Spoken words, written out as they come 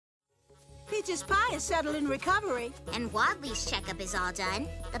Peach's pie is settled in recovery. And Wadley's checkup is all done.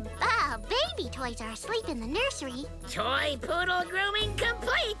 The baby toys are asleep in the nursery. Toy poodle grooming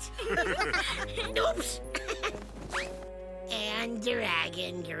complete. Oops. And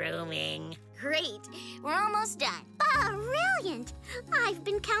dragon grooming. Great. We're almost done. Brilliant! I've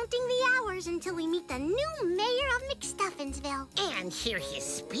been counting the hours until we meet the new mayor of McStuffinsville. And hear his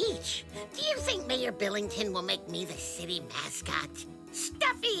speech. Do you think Mayor Billington will make me the city mascot?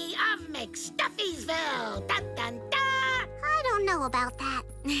 Stuffy of McStuffiesville! Dun, dun, dun! I don't know about that.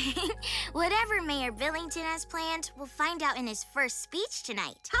 Whatever Mayor Billington has planned, we'll find out in his first speech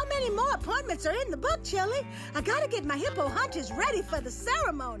tonight. How many more appointments are in the book, Chili? I gotta get my hippo hunters ready for the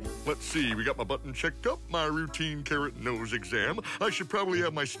ceremony. Let's see, we got my button checked up, my routine carrot nose exam. I should probably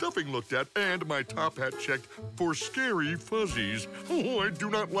have my stuffing looked at and my top hat checked for scary fuzzies. Oh, I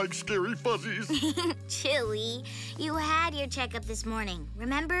do not like scary fuzzies. Chili, you had your checkup this morning,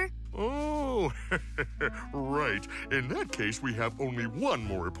 remember? Oh, right. In that case, we have only one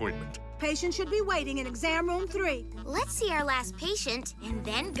more appointment. Patient should be waiting in exam room 3. Let's see our last patient and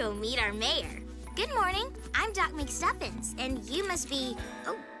then go meet our mayor. Good morning. I'm Doc McStuffins, and you must be,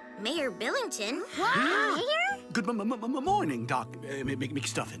 Mayor Billington. What? Mayor? Good morning, Doc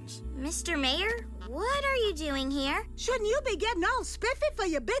McStuffins. Mr. Mayor, what are you doing here? Shouldn't you be getting all spiffy for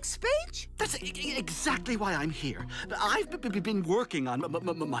your big speech? That's exactly why I'm here. I've been working on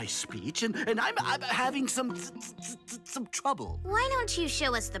my speech, and I'm having some trouble. Why don't you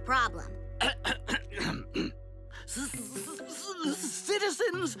show us the problem?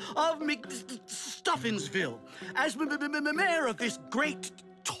 Citizens of McStuffinsville, as mayor of this great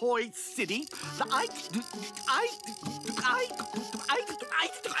toy city, I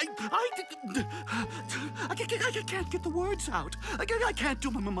can't get the words out. I can't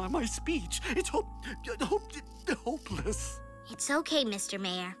do my speech. It's hopeless. It's okay, Mr.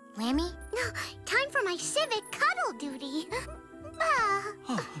 Mayor. Lammy? No, time for my civic cuddle duty.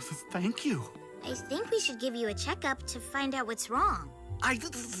 Oh, thank you. I think we should give you a checkup to find out what's wrong. I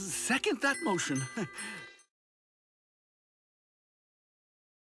second that motion.